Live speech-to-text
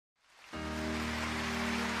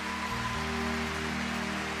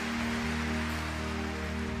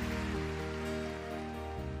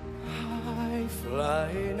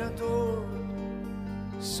flying adored,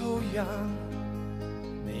 so young,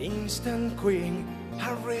 the instant queen,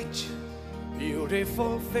 a rich,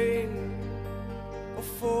 beautiful thing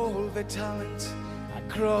of all the talents, a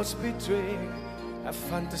cross between a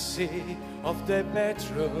fantasy of the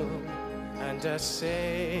bedroom and a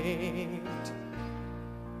saint.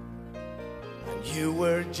 And you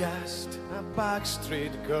were just a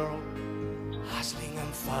backstreet girl, hustling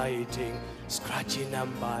and fighting, scratching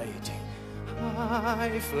and biting.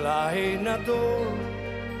 I flying adored.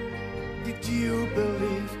 Did you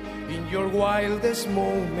believe in your wildest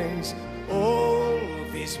moments all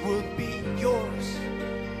this would be yours?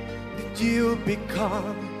 Did you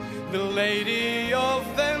become the lady of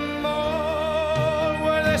them all?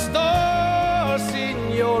 Were the stars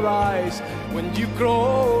in your eyes when you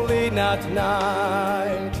crawl in at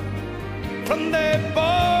night? From the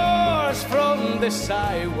bars, from the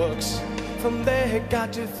sidewalks, from the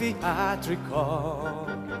gutter theatrical.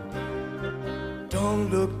 Don't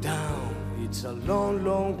look down, it's a long,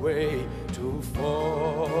 long way to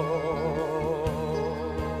fall.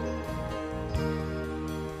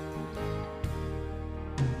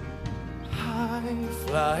 High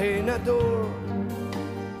flying adored,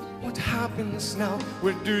 what happens now?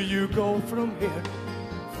 Where do you go from here?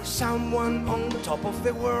 For someone on top of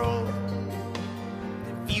the world,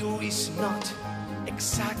 the view is not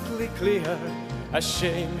exactly clear. A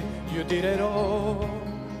shame you did it all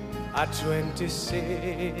at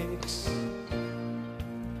 26.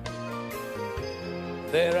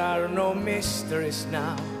 There are no mysteries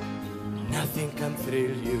now, nothing can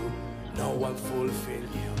thrill you, no one fulfill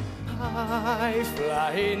you. I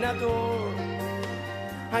flying adored,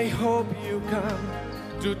 I hope you come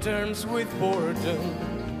to terms with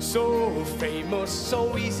boredom. So famous,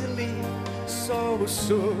 so easily, so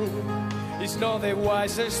soon, it's not the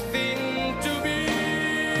wisest thing to be.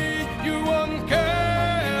 You won't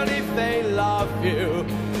care if they love you,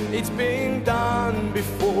 it's been done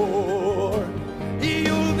before.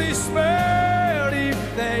 You'll despair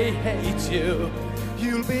if they hate you,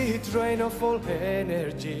 you'll be drained of all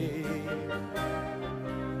energy.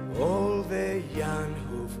 All the young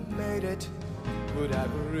who've made it would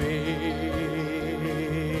agree.